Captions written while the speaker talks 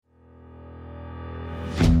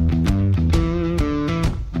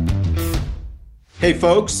Hey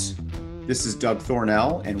folks, this is Doug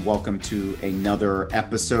Thornell and welcome to another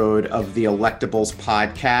episode of the Electables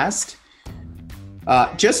podcast.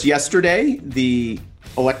 Just yesterday, the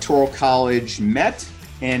Electoral College met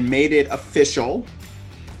and made it official.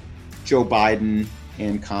 Joe Biden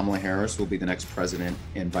and Kamala Harris will be the next president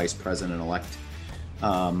and vice president-elect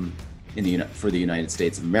for the United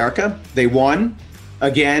States of America. They won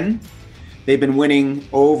again. They've been winning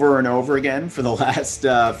over and over again for the last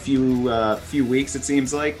few weeks, it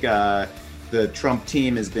seems like. The Trump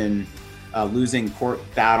team has been losing court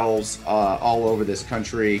battles all over this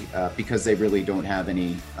country because they really don't have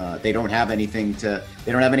any. They don't have any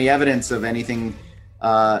evidence of anything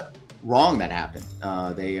wrong that happened.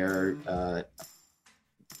 They are,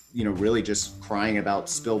 really just crying about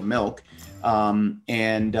spilled milk.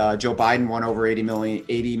 And Joe Biden won over 80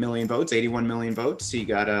 million votes, 81 million votes. He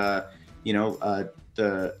got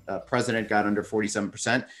the president got under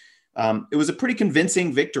 47%. It was a pretty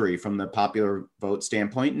convincing victory from the popular vote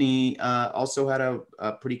standpoint. And he also had a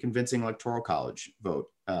pretty convincing Electoral College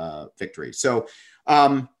vote victory. So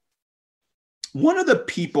one of the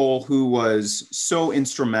people who was so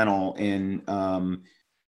instrumental in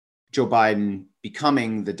Joe Biden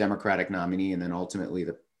becoming the Democratic nominee and then ultimately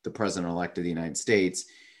the president-elect of the United States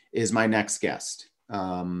is my next guest.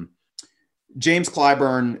 James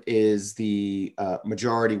Clyburn is the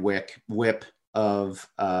majority whip of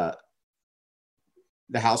the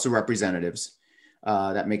House of Representatives.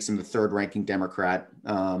 That makes him the third-ranking Democrat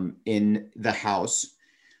in the House.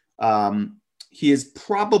 He is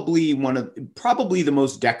probably the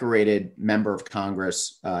most decorated member of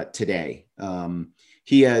Congress today.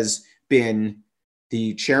 He has been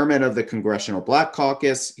the chairman of the Congressional Black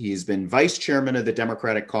Caucus. He has been vice chairman of the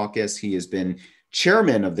Democratic Caucus. He has been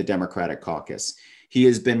chairman of the Democratic Caucus. He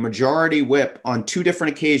has been majority whip on two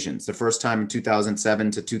different occasions. The first time in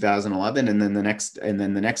 2007 to 2011, and then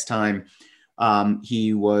the next time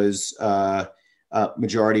he was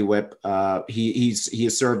majority whip. He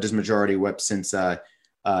has served as majority whip since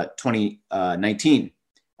 2019.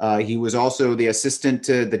 He was also the assistant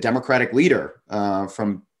to the Democratic leader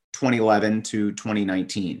from 2011 to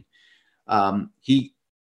 2019. He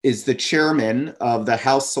is the chairman of the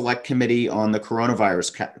House Select Committee on the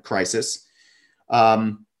Coronavirus Crisis.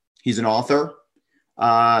 He's an author,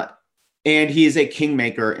 and he is a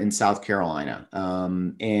kingmaker in South Carolina. I've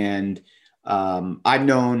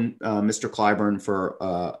known Mr. Clyburn for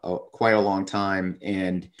quite a long time.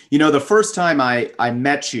 And, the first time I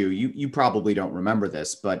met you probably don't remember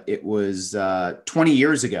this, but it was 20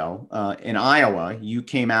 years ago in Iowa. You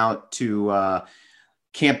came out to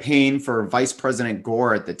campaign for Vice President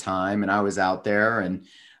Gore at the time, and I was out there, and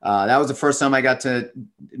that was the first time I got to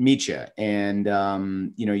meet you. And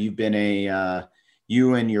you've been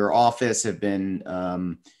you and your office have been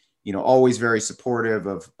always very supportive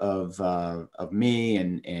of me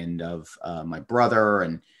and of my brother,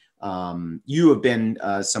 and you have been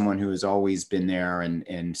someone who has always been there,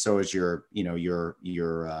 and so is your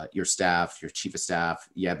staff, your chief of staff,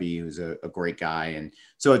 Yebby, who's a great guy, and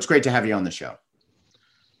so it's great to have you on the show.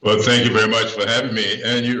 Well, thank you very much for having me.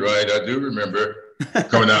 And you're right, I do remember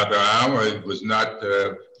coming out to Iowa. It was not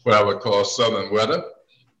what I would call southern weather.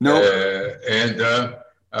 No. And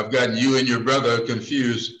I've gotten you and your brother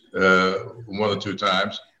confused one or two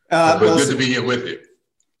times. But good to be here with you.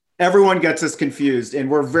 Everyone gets us confused, and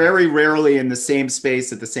we're very rarely in the same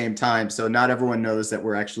space at the same time. So not everyone knows that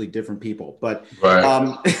we're actually different people. But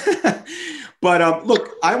right.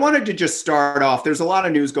 Look, I wanted to just start off. There's a lot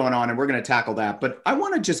of news going on, and we're going to tackle that. But I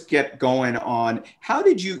want to just get going on how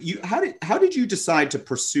did you decide to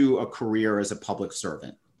pursue a career as a public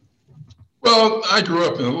servant? Well, I grew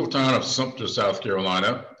up in a little town of Sumter, South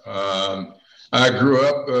Carolina. I grew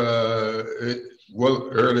up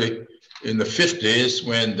early in the 50s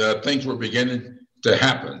when things were beginning to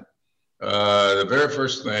happen. The very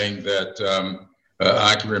first thing that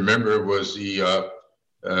I can remember was the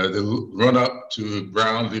run-up to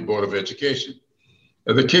Brown v. Board of Education.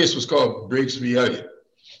 The case was called Briggs v. Elliott,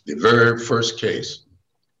 the very first case,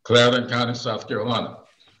 Clyburn County, South Carolina.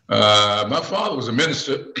 My father was a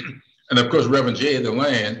minister, and of course, Reverend J.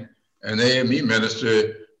 DeLand, an AME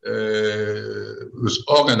minister, was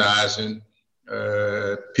organizing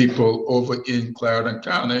people over in Clyburn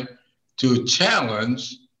County to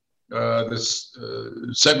challenge the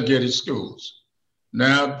segregated schools.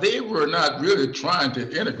 Now, they were not really trying to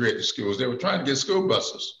integrate the schools. They were trying to get school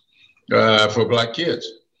buses for Black kids.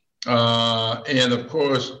 And of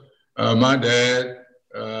course, my dad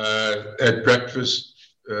at breakfast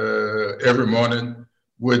every morning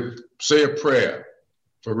would say a prayer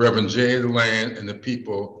for Reverend J. DeLand and the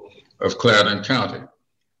people of Clyburn County.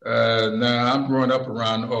 Now I'm growing up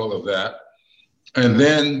around all of that. And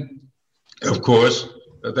then, of course,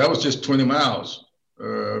 that was just 20 miles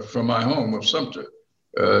from my home of Sumter.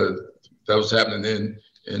 That was happening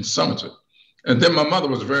in Sumter. And then my mother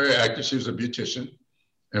was very active. She was a beautician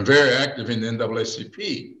and very active in the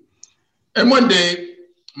NAACP. And one day,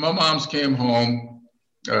 my moms came home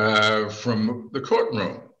from the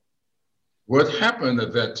courtroom. What happened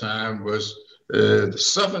at that time was the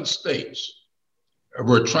southern states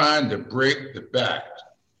were trying to break the back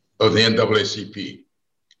of the NAACP.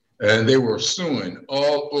 And they were suing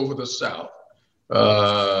all over the South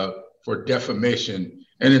for defamation.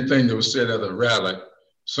 Anything that was said at a rally,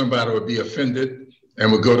 somebody would be offended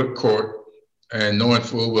and would go to court, and knowing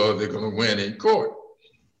full well they're going to win in court.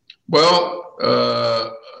 Well,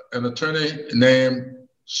 an attorney named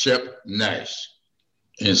Shep Nash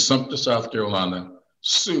in Sumter, South Carolina,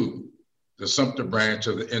 sued the Sumter branch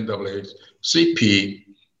of the NAACP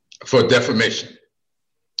for defamation.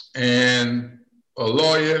 And a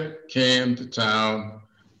lawyer came to town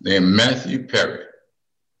named Matthew Perry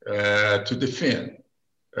to defend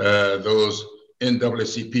those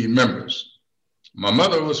NAACP members. My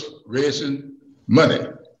mother was raising money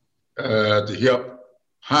to help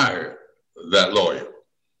hire that lawyer.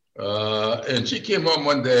 And she came home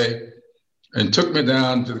one day and took me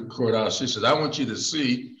down to the courthouse. She said, I want you to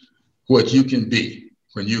see what you can be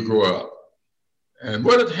when you grow up. And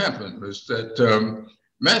what had happened was that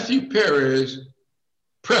Matthew Perry's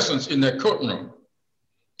presence in that courtroom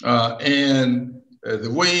and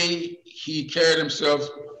the way he carried himself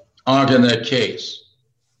arguing that case,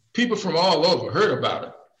 people from all over heard about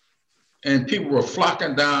it. And people were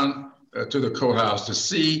flocking down to the courthouse to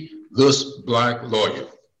see this Black lawyer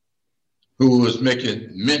who was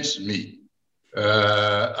making mincemeat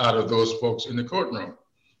out of those folks in the courtroom.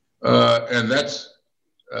 And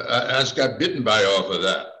I just got bitten by all of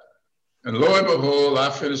that. And lo and behold,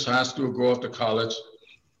 I finished high school, go off to college.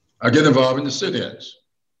 I get involved in the sit-ins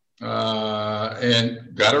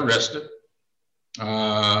and got arrested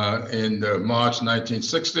in March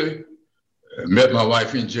 1960. Met my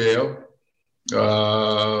wife in jail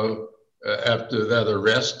after that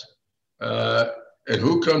arrest. And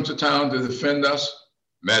who comes to town to defend us?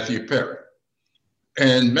 Matthew Perry.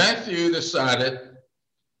 And Matthew decided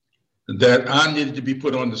that I needed to be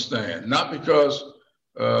put on the stand, not because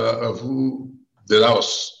that I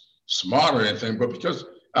was smart or anything, but because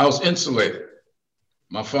I was insulated.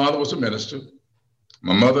 My father was a minister,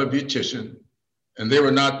 my mother a beautician, and they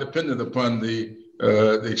were not dependent upon the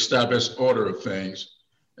established order of things.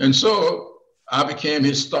 And so I became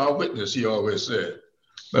his star witness, he always said.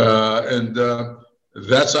 And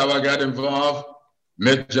that's how I got involved.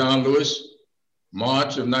 Met John Lewis,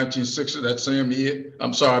 March of 1960, that same year.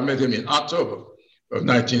 I'm sorry, I met him in October of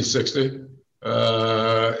 1960.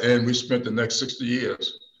 And we spent the next 60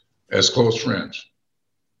 years as close friends.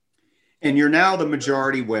 And you're now the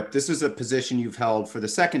majority whip. This is a position you've held for the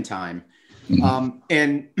second time.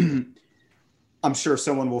 And I'm sure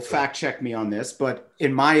someone will fact check me on this, but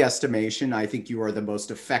in my estimation, I think you are the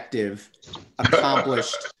most effective,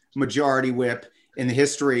 accomplished majority whip in the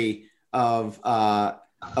history of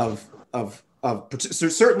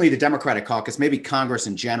certainly the Democratic caucus, maybe Congress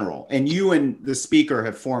in general. And you and the Speaker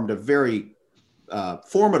have formed a very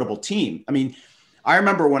formidable team. I mean, I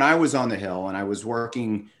remember when I was on the Hill and I was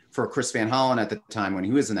working for Chris Van Hollen at the time when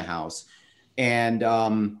he was in the House, and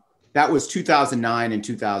that was 2009 and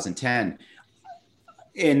 2010.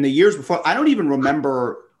 In the years before, I don't even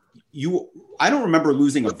remember I don't remember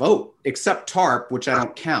losing a vote except TARP, which I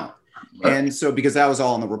don't count. And so, because that was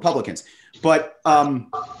all in the Republicans. But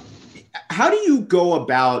how do you go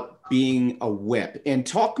about being a whip? And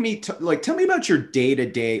tell me about your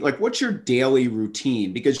day-to-day, like what's your daily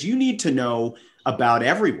routine? Because you need to know about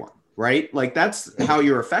everyone, right? Like that's how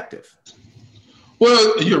you're effective.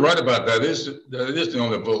 Well, you're right about that. It is the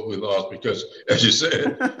only vote we lost because, as you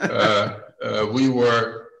said,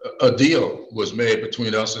 a deal was made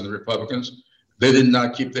between us and the Republicans. They did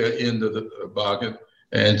not keep their end of the bargain.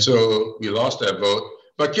 And so we lost that vote,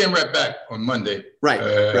 but came right back on Monday. Right.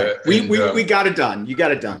 We got it done. You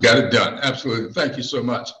got it done. Got it done. Absolutely. Thank you so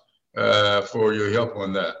much for your help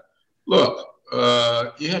on that. Look,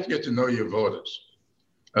 you have to get to know your voters.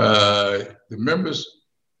 The members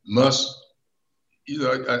must,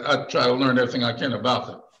 I try to learn everything I can about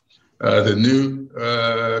them. The new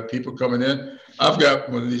people coming in. I've got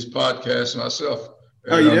one of these podcasts myself.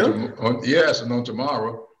 Oh, you do? Yes, and on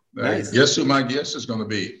tomorrow. Nice. Guess who my guest is going to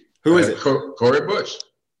be? Who is it? Cori Bush.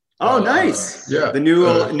 Oh, nice. Yeah. The new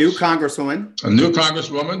congresswoman. A new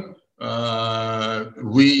congresswoman.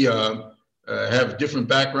 We have different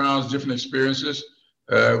backgrounds, different experiences.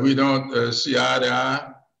 We don't see eye to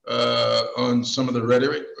eye on some of the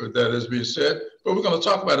rhetoric that is being said, but we're going to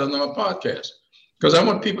talk about it on our podcast because I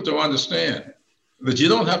want people to understand that you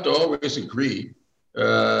don't have to always agree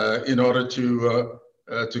in order to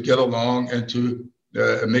get along and to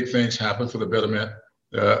make things happen for the betterment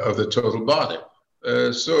of the total body.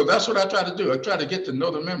 So that's what I try to do. I try to get to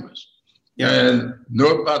know the members and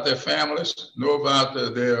know about their families, know about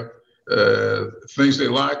their things they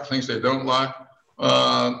like, things they don't like.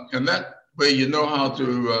 And that way you know how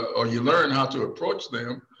to, or you learn how to approach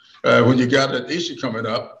them when you got an issue coming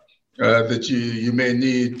up that you may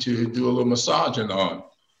need to do a little massaging on.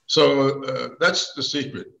 So that's the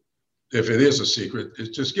secret, if it is a secret, is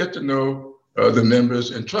just get to know the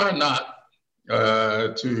members and try not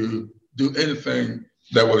to do anything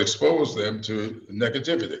that will expose them to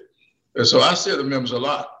negativity. And so I say to the members a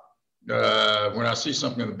lot, when I see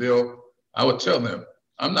something in the bill, I would tell them,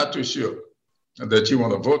 I'm not too sure that you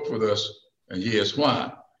want to vote for us, and here's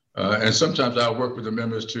why. And sometimes I'll work with the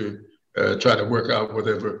members to try to work out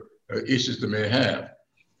whatever issues they may have.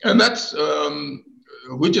 And that's,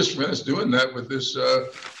 we just finished doing that with this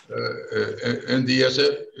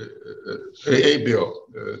NDSA bill,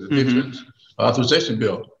 the Defense Authorization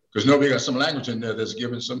Bill, because nobody got some language in there that's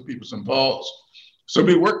giving some people some pause. So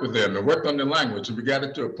we worked with them and worked on the language, and we got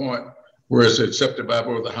it to a point where it's accepted by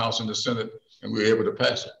both the House and the Senate, and we were able to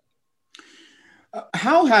pass it.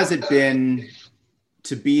 How has it been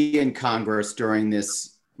to be in Congress during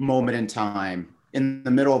this moment in time, in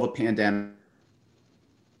the middle of a pandemic,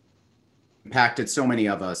 impacted so many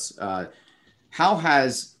of us? How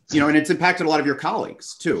has, and it's impacted a lot of your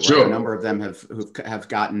colleagues too, right? Sure. A number of them have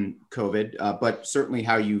gotten COVID, but certainly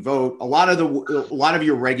how you vote, a lot of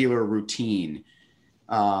your regular routine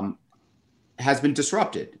has been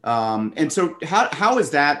disrupted. And so how has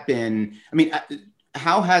that been? I mean,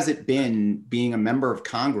 how has it been being a member of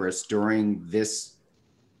Congress during this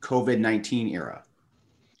COVID-19 era?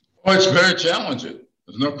 Well, it's very challenging.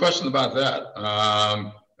 There's no question about that.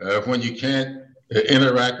 When you can't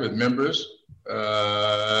interact with members,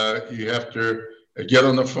 you have to get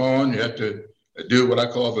on the phone. You have to do what I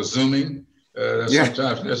call the Zooming. That's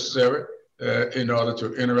sometimes necessary in order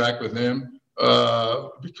to interact with them.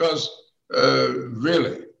 Because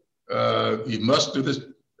really, we must do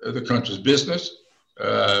the country's business.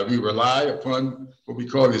 We rely upon what we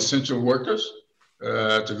call essential workers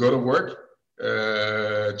to go to work,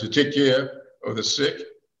 to take care of the sick,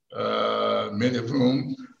 many of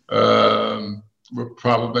whom will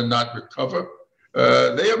probably not recover.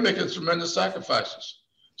 They are making tremendous sacrifices.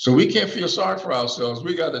 So we can't feel sorry for ourselves.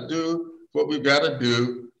 We got to do what we've got to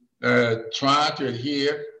do, try to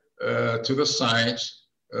adhere to the science,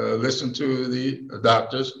 listen to the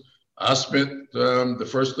doctors. I spent the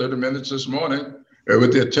first 30 minutes this morning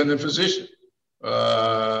with the attending physician,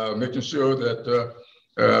 making sure that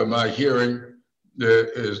my hearing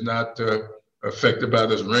is not affected by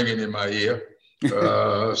this ringing in my ear.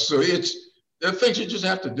 So there are things you just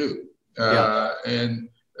have to do. And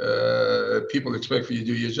people expect for you to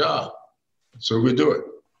do your job. So we do it.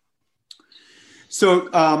 So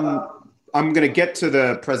I'm going to get to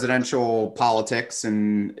the presidential politics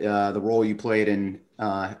and the role you played in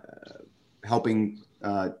helping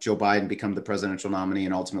Joe Biden become the presidential nominee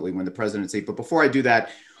and ultimately win the presidency. But before I do that,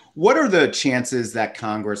 what are the chances that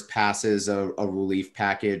Congress passes a relief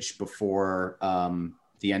package before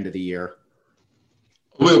the end of the year?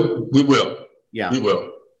 We will. Yeah, we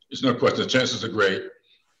will. There's no question. The chances are great.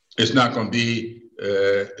 It's not going to be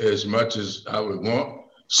as much as I would want.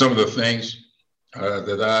 Some of the things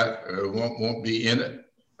that I won't be in it,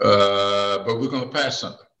 but we're going to pass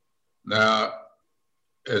something. Now,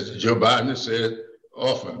 as Joe Biden has said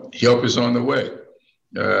often, help is on the way.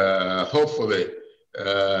 Hopefully,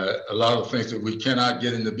 a lot of things that we cannot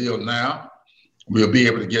get in the bill now, we'll be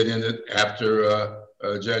able to get in it after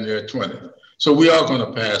January 20th. So we are going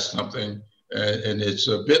to pass something, and it's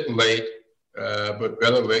a bit late, but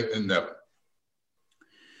better late than never.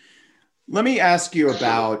 Let me ask you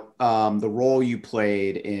about the role you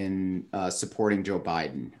played in supporting Joe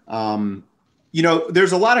Biden.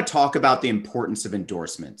 There's a lot of talk about the importance of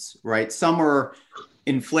endorsements, right? Some are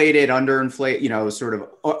inflated, underinflated, sort of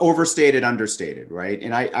overstated, understated, right?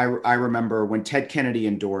 And I remember when Ted Kennedy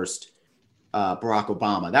endorsed Barack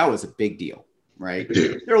Obama, that was a big deal, right?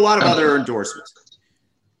 There are a lot of other endorsements.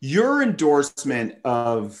 Your endorsement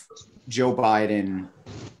of Joe Biden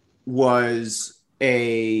was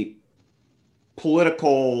a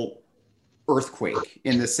political earthquake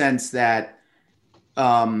in the sense that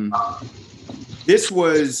this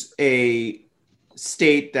was a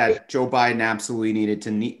state that Joe Biden absolutely needed,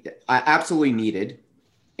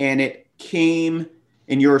 and it came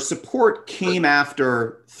And your support came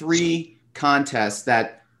after 3 contests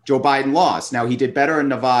that Joe Biden lost. Now, he did better in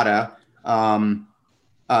Nevada than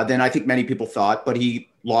I think many people thought, but he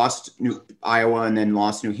lost Iowa and then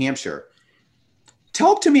lost New Hampshire.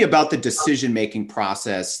 Talk to me about the decision-making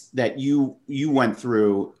process that you went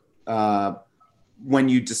through when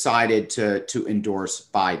you decided to endorse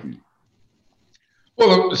Biden.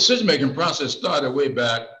 Well, the decision-making process started way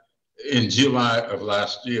back in July of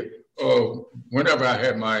last year. Whenever I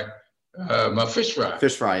had my fish fry.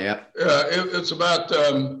 Fish fry, yeah. It's about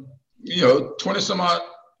 20 some odd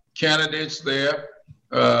candidates there.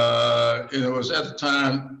 And it was at the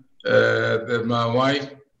time that my wife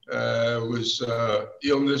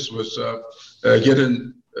illness was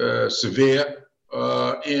getting severe,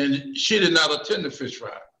 and she did not attend the fish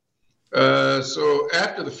fry. So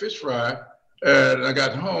after the fish fry, I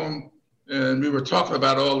got home and we were talking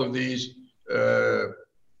about all of these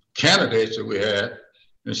candidates that we had,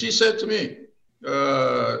 and she said to me,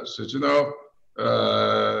 the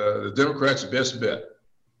Democrats' best bet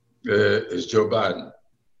is Joe Biden.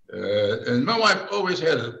 And my wife always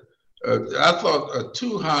had I thought, a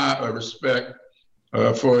too high a respect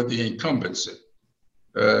for the incumbency.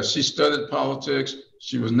 She studied politics.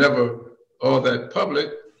 She was never all that public,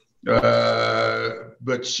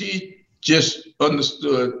 but she just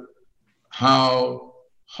understood how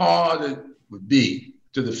hard it would be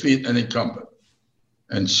to defeat an incumbent.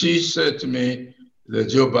 And she said to me that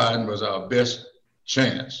Joe Biden was our best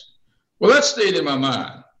chance. Well, that stayed in my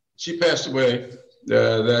mind. She passed away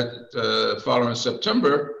that following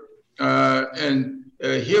September. And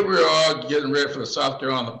here we are getting ready for the South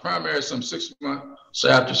Carolina primary some 6 months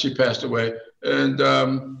after she passed away. And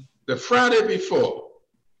the Friday before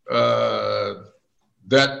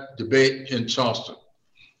that debate in Charleston,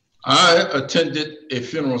 I attended a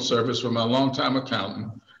funeral service with my longtime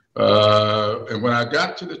accountant. And when I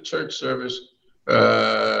got to the church service,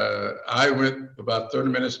 I went about 30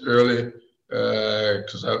 minutes early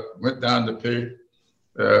because I went down to pay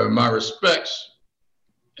my respects.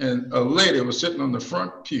 And a lady was sitting on the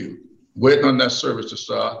front pew waiting on that service to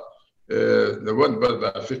start. There wasn't but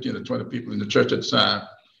about 15 or 20 people in the church at the time.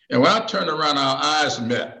 And when I turned around, our eyes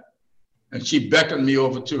met, and she beckoned me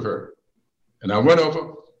over to her. And I went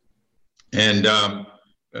over, and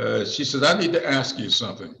she said, I need to ask you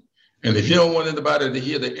something. And if you don't want anybody to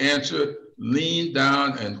hear the answer, lean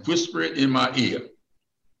down and whisper it in my ear.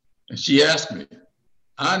 And she asked me,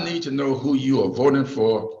 I need to know who you are voting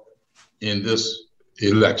for in this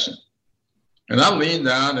election. And I leaned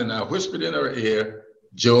down and I whispered in her ear,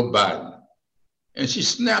 Joe Biden. And she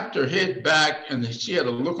snapped her head back and she had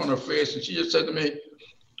a look on her face and she just said to me,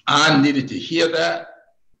 I needed to hear that,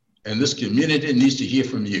 and this community needs to hear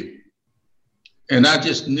from you. And I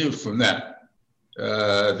just knew from that,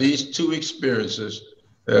 these 2 experiences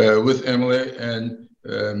with Emily and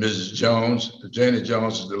Mrs. Jones, Janie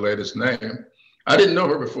Jones is the latest name. I didn't know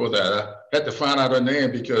her before that. I had to find out her name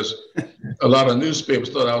because a lot of newspapers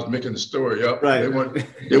thought I was making the story up. Right. They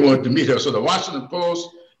wanted to meet her. So the Washington Post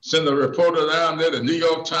sent a reporter down there, the New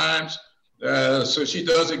York Times. So she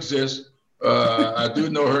does exist. I do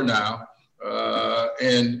know her now.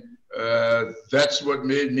 And that's what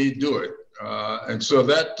made me do it. And so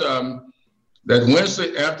that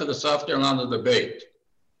Wednesday after the South Carolina debate,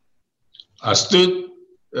 I stood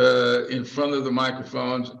in front of the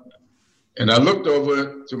microphones and I looked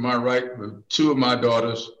over to my right with 2 of my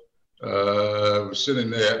daughters were sitting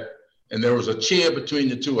there, and there was a chair between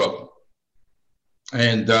the 2 of them.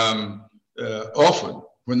 And often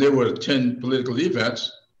when they would attend political events,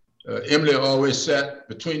 Emily always sat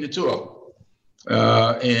between the 2 of them.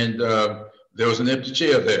 And there was an empty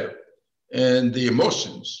chair there. And the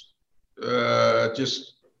emotions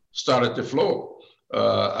just started to flow.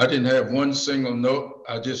 I didn't have one single note.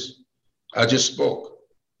 I just spoke.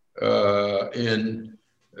 And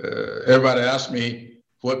everybody asked me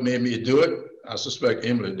what made me do it. I suspect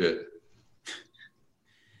Emily did.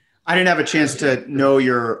 I didn't have a chance to know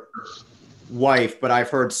your wife, but I've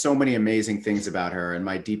heard so many amazing things about her, and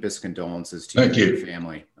my deepest condolences to you and your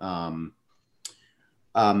family.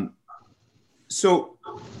 So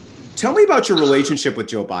tell me about your relationship with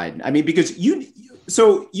Joe Biden. I mean, because you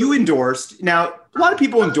endorsed. Now, a lot of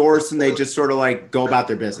people endorse and they just sort of like go about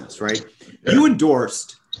their business, right? Yeah. You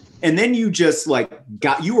endorsed, and then you just like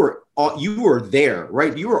you were there,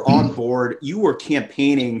 right? You were on board. You were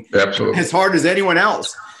campaigning as hard as anyone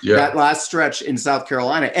else. Yeah. That last stretch in South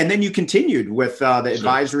Carolina. And then you continued with the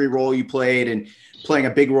advisory role you played and playing a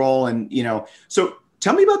big role. And, so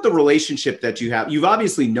tell me about the relationship that you have. You've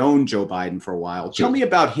obviously known Joe Biden for a while. Tell me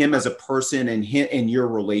about him as a person and your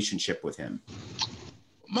relationship with him.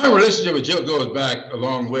 My relationship with Joe goes back a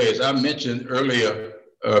long ways. I mentioned earlier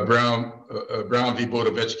Brown v. Board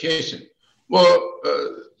of Education. Well,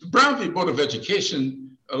 Brown v. Board of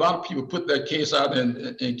Education, a lot of people put that case out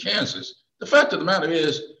in Kansas. The fact of the matter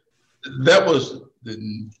is that was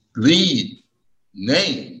the lead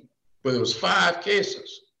name, but it was 5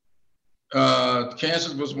 cases.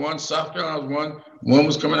 Kansas was one, South Carolina was one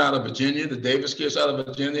was coming out of Virginia, the Davis case out of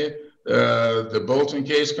Virginia, the Bolton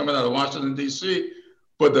case coming out of Washington, D.C.,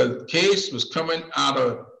 but the case was coming out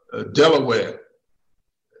of Delaware.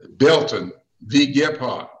 Belton v.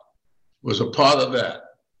 Gebhardt was a part of that.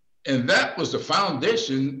 And that was the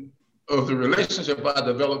foundation of the relationship I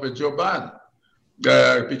developed with Joe Biden.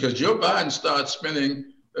 Because Joe Biden started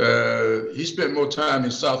spending, he spent more time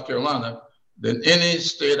in South Carolina than any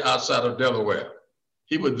state outside of Delaware.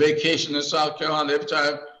 He would vacation in South Carolina every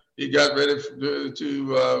time he got ready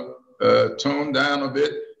to tone down a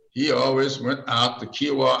bit. He always went out to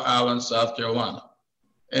Kiowa Island, South Carolina.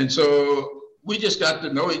 And so we just got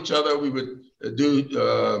to know each other. We would do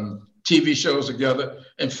TV shows together.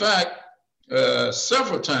 In fact,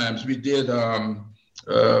 several times we did,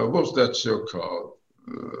 what was that show called?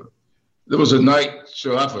 There was a night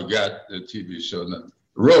show, I forgot the TV show now.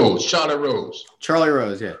 Rose, Charlie Rose. Charlie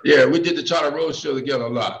Rose, yeah. Yeah, we did the Charlie Rose show together a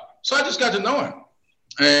lot. So I just got to know him.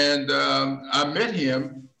 And I met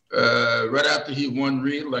him right after he won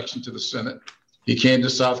re-election to the Senate. He came to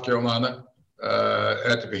South Carolina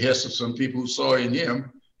at the behest of some people who saw in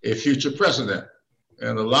him a future president.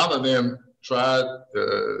 And a lot of them tried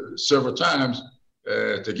several times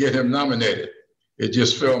to get him nominated. It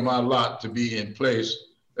just fell my lot to be in place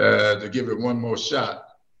to give it one more shot.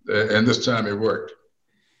 And this time it worked.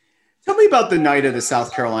 Tell me about the night of the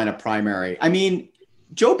South Carolina primary. I mean,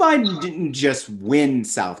 Joe Biden didn't just win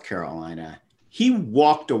South Carolina. He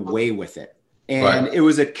walked away with it. And It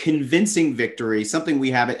was a convincing victory, something we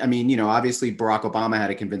haven't, I mean, you know, obviously Barack Obama had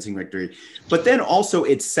a convincing victory, but then also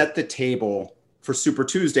it set the table for Super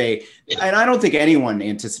Tuesday. And I don't think anyone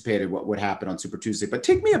anticipated what would happen on Super Tuesday, but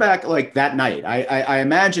take me back like that night. I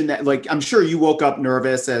imagine that, like, I'm sure you woke up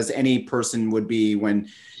nervous as any person would be when,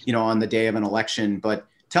 you know, on the day of an election, but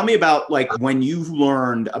tell me about like when you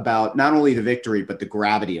learned about not only the victory, but the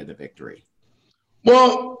gravity of the victory.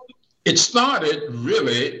 Well, it started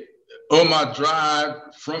really on my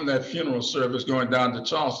drive from that funeral service going down to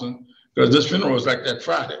Charleston, because this funeral was like that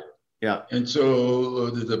Friday. Yeah. And so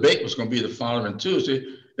the debate was going to be the following Tuesday.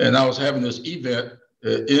 And I was having this event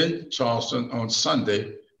in Charleston on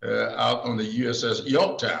Sunday out on the USS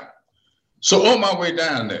Yorktown. So on my way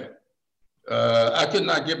down there, I could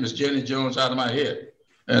not get Miss Jenny Jones out of my head.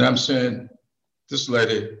 And I'm saying, this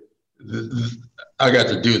lady, I got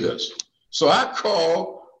to do this. So I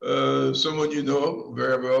called someone you know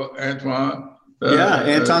very well, Antoine.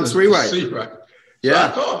 Anton Sweetwright.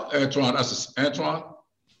 Yeah. So I called Antoine. I said, Antoine,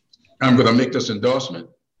 I'm going to make this endorsement.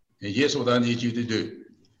 And here's what I need you to do.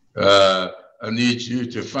 I need you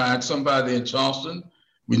to find somebody in Charleston.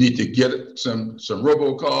 We need to get some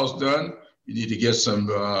robocalls done. We need to get some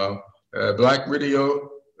black radio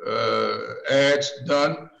ads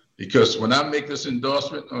done, because when I make this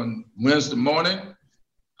endorsement on Wednesday morning,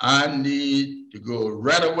 I need to go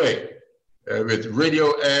right away with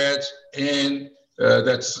radio ads, and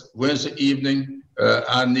that's Wednesday evening.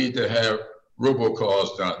 I need to have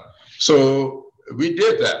robocalls done. So we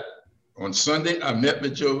did that. On Sunday, I met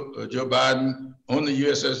with Joe Biden on the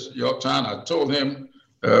USS Yorktown. I told him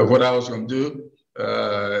what I was going to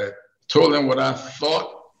do, told him what I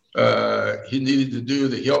thought he needed to do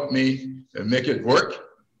to help me and make it work.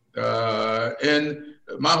 And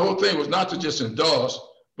my whole thing was not to just endorse,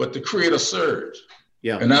 but to create a surge.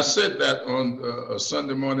 Yeah. And I said that on a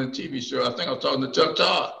Sunday morning TV show. I think I was talking to Chuck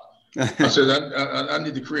Todd. I said, I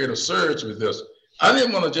need to create a surge with this. I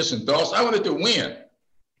didn't want to just endorse. I wanted to win.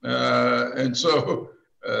 And so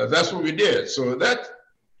that's what we did. So that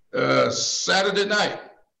Saturday night,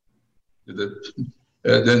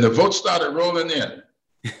 then the votes started rolling in.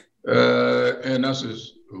 And I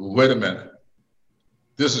says, wait a minute,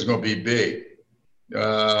 this is going to be big.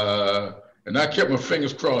 And I kept my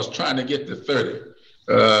fingers crossed trying to get to 30,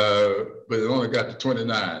 but it only got to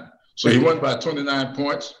 29. So he won by 29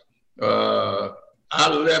 points. I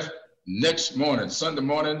left next morning, Sunday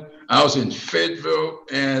morning. I was in Fayetteville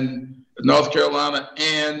and North Carolina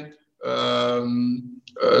and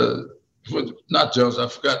not Jones, I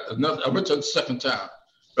forgot another. I went to the second town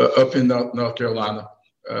up in North Carolina.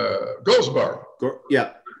 Goldsboro.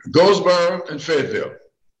 Goldsboro and Fayetteville.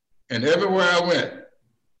 And everywhere I went,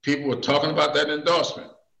 people were talking about that endorsement.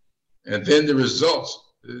 And then the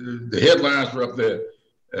results, the headlines were up there.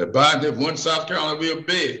 Biden had won South Carolina real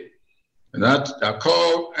big. And I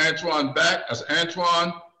called Antoine back. I said,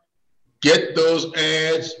 Antoine, get those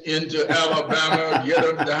ads into Alabama, get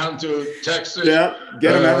them down to Texas. Yeah,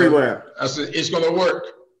 get them everywhere. I said, it's going to work.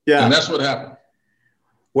 Yeah. And that's what happened.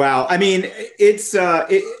 Wow. I mean,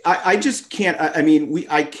 I just can't,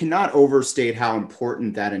 I cannot overstate how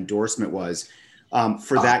important that endorsement was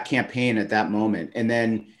for that campaign at that moment. And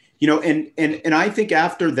then, and I think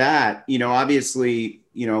after that, obviously,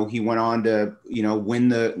 he went on to, win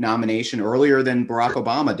the nomination earlier than Barack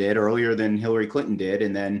Obama did, earlier than Hillary Clinton did.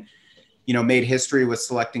 And then, made history with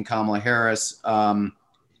selecting Kamala Harris.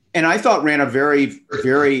 And I thought ran a very,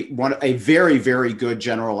 very good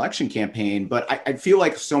general election campaign. But I feel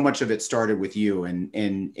like so much of it started with you and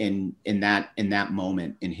in that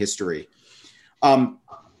moment in history.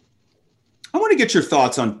 I want to get your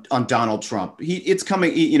thoughts on Donald Trump. It's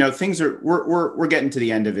coming. Things are we're getting to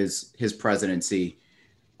the end of his presidency.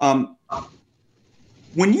 When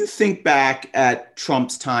you think back at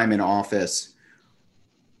Trump's time in office,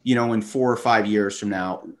 in 4 or 5 years from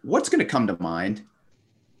now, what's going to come to mind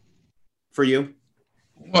for you?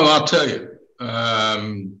 Well, I'll tell you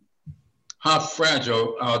how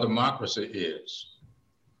fragile our democracy is.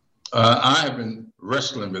 I have been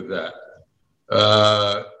wrestling with that.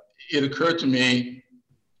 It occurred to me,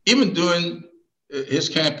 even during his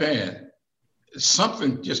campaign,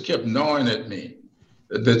 something just kept gnawing at me,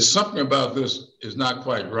 that something about this is not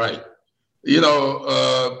quite right. You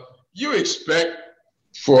expect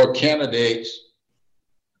for candidates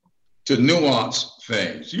to nuance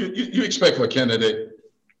things. You expect for a candidate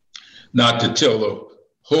not to tell the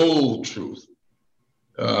whole truth.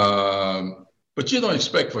 But you don't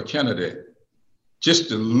expect for a candidate just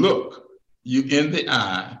to look you in the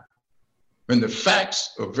eye when the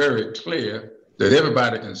facts are very clear that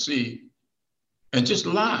everybody can see and just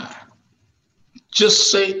lie.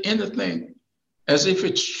 Just say anything as if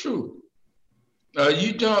it's true.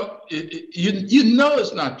 You know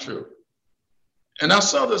it's not true. And I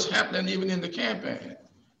saw this happening even in the campaign.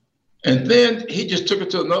 And then he just took it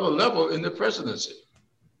to another level in the presidency.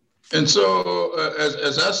 And so,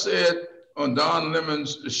 as I said on Don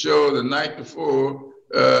Lemon's show the night before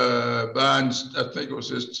Biden's, I think it was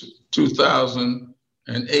his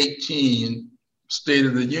 2018 State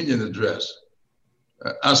of the Union address,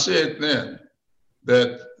 I said then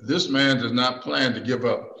that this man does not plan to give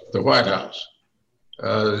up the White House.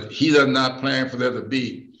 He does not plan for there to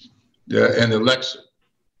be an election.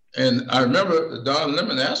 And I remember Don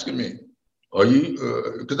Lemon asking me, are you,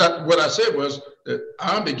 because what I said was that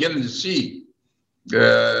I'm beginning to see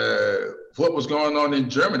what was going on in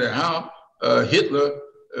Germany, how Hitler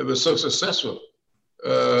was so successful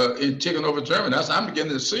in taking over Germany. I'm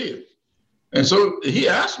beginning to see it. And so he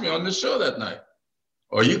asked me on this show that night,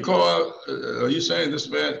 are you saying this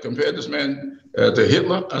man, compared this man to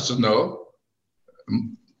Hitler? I said, no.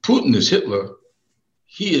 Putin is Hitler.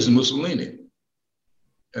 He is Mussolini.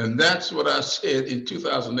 And that's what I said in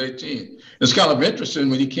 2018. It's kind of interesting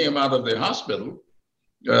when he came out of the hospital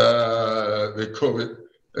with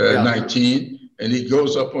COVID-19, and he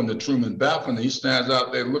goes up on the Truman balcony. He stands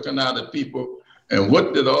out there looking out at people. And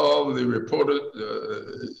what did all of the reporters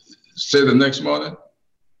say the next morning?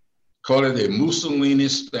 Call it a Mussolini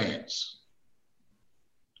stance.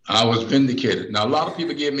 I was vindicated. Now, a lot of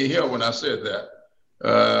people gave me hell when I said that.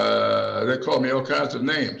 They called me all kinds of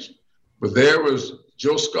names. But there was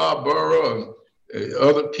Joe Scarborough and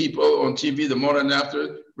other people on TV the morning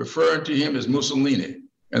after referring to him as Mussolini.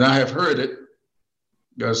 And I have heard it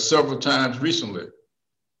several times recently.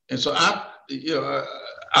 And so I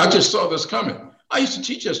just saw this coming. I used to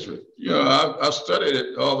teach history. I studied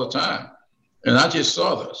it all the time. And I just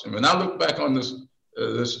saw this. And when I look back on this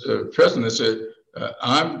president, I said,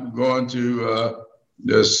 I'm going to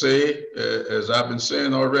say, as I've been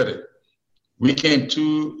saying already, we came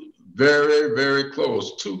too very, very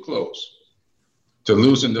close, too close to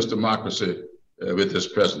losing this democracy with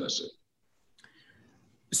this presidency.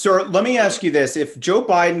 Sir, let me ask you this. If Joe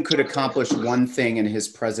Biden could accomplish one thing in his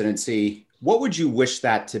presidency, what would you wish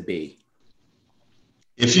that to be?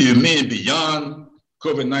 If you mean beyond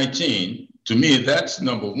COVID-19, to me, that's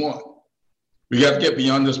number one. We got to get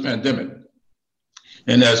beyond this pandemic.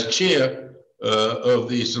 And as chair of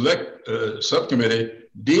the select subcommittee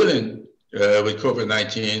dealing with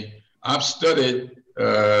COVID-19, I've studied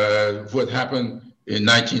what happened in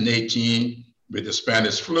 1918 with the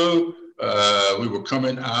Spanish flu. We were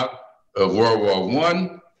coming out of World War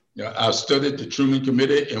I. I've studied the Truman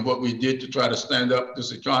Committee and what we did to try to stand up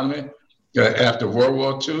this economy after World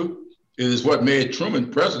War II. It is what made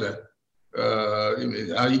Truman president.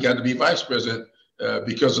 He got to be vice president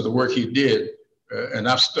because of the work he did. And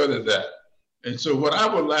I've studied that. And so what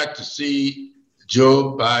I would like to see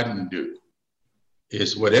Joe Biden do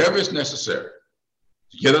is whatever is necessary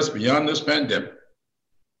to get us beyond this pandemic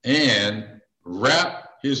and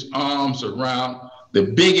wrap his arms around the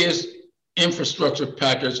biggest infrastructure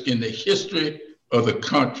package in the history of the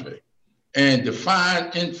country and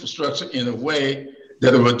define infrastructure in a way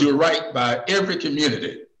that it will do right by every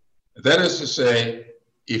community. That is to say,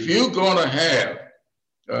 if you're going to have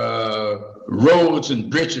roads and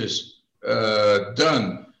bridges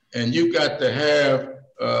done, and you got to have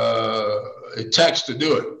a tax to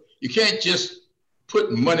do it, you can't just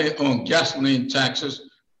put money on gasoline taxes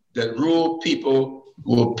that rural people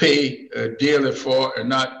will pay dearly for and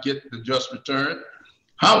not get the just return.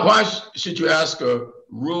 Why should you ask a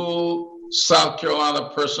rural South Carolina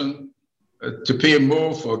person to pay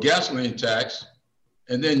more for a gasoline tax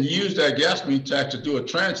and then use that gasoline tax to do a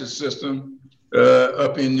transit system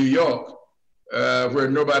up in New York where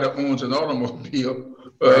nobody owns an automobile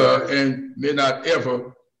and may not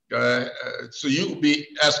ever. So you would be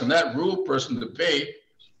asking that rural person to pay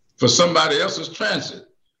for somebody else's transit.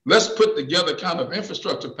 Let's put together kind of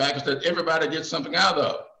infrastructure package that everybody gets something out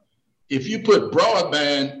of. If you put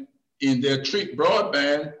broadband in there, treat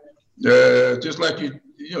broadband just like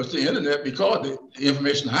it's the internet, we call it the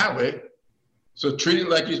information highway. So treat it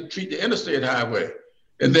like you treat the interstate highway.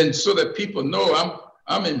 And then so that people know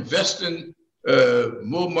I'm investing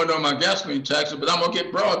more money on my gasoline taxes, but I'm gonna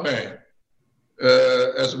get broadband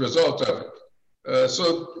as a result of it.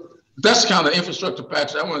 So that's the kind of infrastructure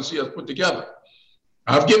package I want to see us put together.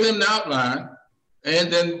 I've given him the outline,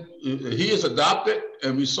 and then he is adopted,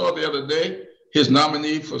 and we saw the other day his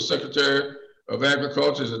nominee for Secretary of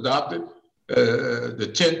Agriculture is adopted,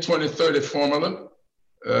 the 10-20-30 formula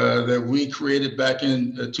that we created back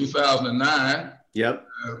in 2009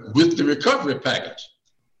 with the recovery package.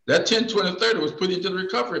 That 10-20-30 was put into the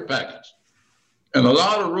recovery package. And a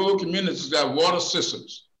lot of rural communities got water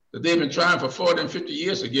systems that they've been trying for 40 and 50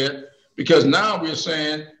 years to get, because now we're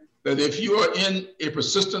saying that if you are in a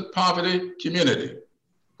persistent poverty community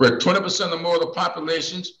where 20% or more of the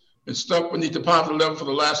population's been stuck beneath the poverty level for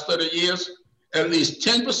the last 30 years, at least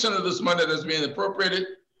 10% of this money that's being appropriated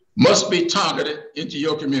must be targeted into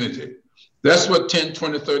your community. That's what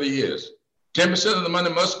 10-20-30 is. 10% of the money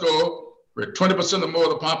must go where 20% or more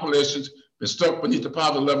of the population's been stuck beneath the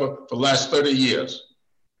poverty level for the last 30 years.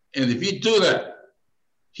 And if you do that,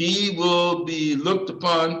 he will be looked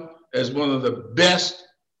upon as one of the best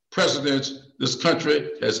presidents this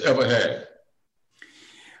country has ever had.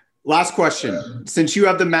 Last question. Since you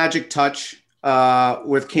have the magic touch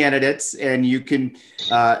with candidates, and you can,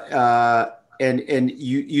 and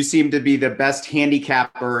you seem to be the best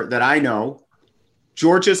handicapper that I know,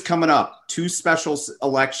 Georgia's coming up. 2 special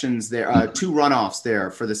elections there, 2 runoffs there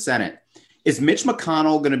for the Senate. Is Mitch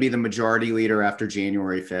McConnell going to be the majority leader after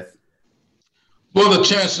January 5th? Well, the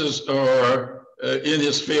chances are in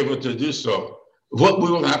his favor to do so. What we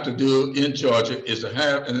will have to do in Georgia is to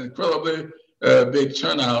have an incredibly big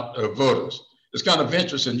turnout of voters. It's kind of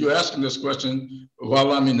interesting. You're asking this question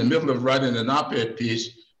while I'm in the middle of writing an op-ed piece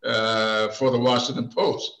for the Washington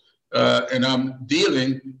Post. And I'm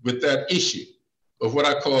dealing with that issue of what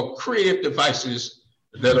I call creative devices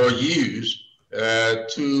that are used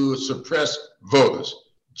to suppress voters.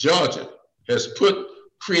 Georgia has put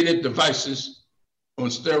creative devices on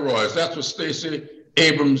steroids. That's what Stacey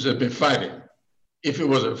Abrams has been fighting. If it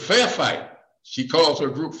was a fair fight, she calls her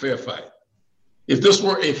group fair fight. If this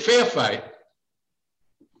were a fair fight,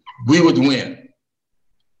 we would win.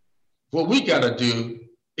 What we got to do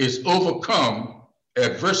is overcome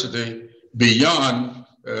adversity beyond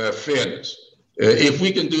fairness. If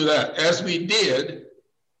we can do that, as we did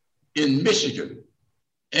in Michigan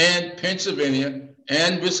and Pennsylvania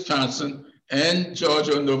and Wisconsin and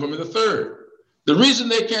Georgia on November the 3rd. The reason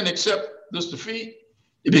they can't accept this defeat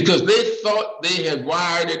is because they thought they had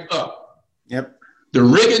wired it up. Yep. The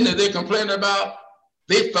rigging that they complained about,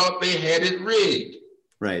 they thought they had it rigged.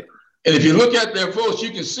 Right. And if you look at their votes,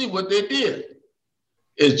 you can see what they did.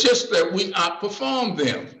 It's just that we outperformed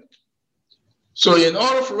them. So in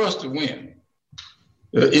order for us to win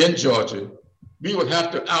in Georgia, we would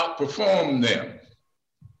have to outperform them.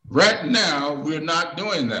 Right now, we're not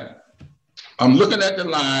doing that. I'm looking at the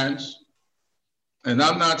lines, and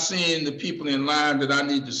I'm not seeing the people in line that I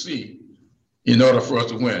need to see in order for us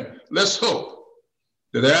to win. Let's hope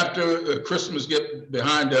that after Christmas get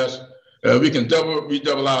behind us, we can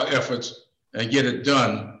redouble our efforts and get it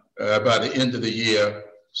done by the end of the year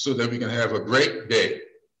so that we can have a great day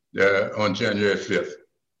on January 5th.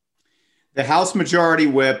 The House Majority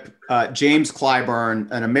Whip, James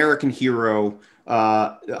Clyburn, an American hero,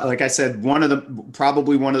 Like I said,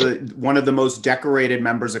 probably one of the most decorated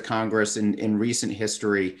members of Congress in recent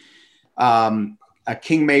history. A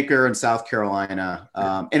kingmaker in South Carolina,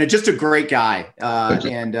 and just a great guy,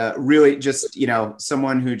 and really just,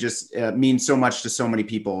 someone who just means so much to so many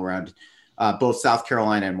people around both South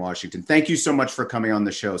Carolina and Washington. Thank you so much for coming on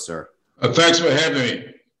the show, sir. Thanks for having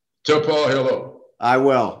me. Tell Paul hello. I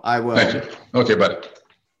will. Thank you. Okay, buddy.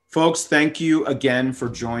 Folks, thank you again for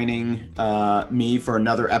joining me for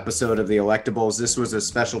another episode of The Electables. This was a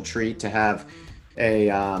special treat to have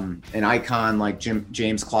an icon like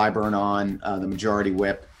James Clyburn on, the Majority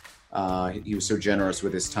Whip. He was so generous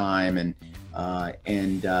with his time, and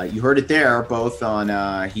you heard it there, both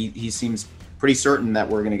on he seems pretty certain that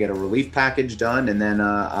we're going to get a relief package done, and then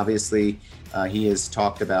obviously he has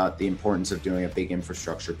talked about the importance of doing a big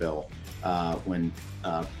infrastructure bill when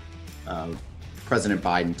President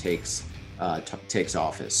Biden takes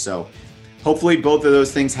office. So hopefully both of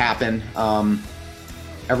those things happen.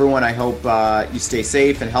 Everyone, I hope you stay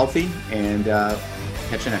safe and healthy, and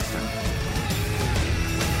catch you next time.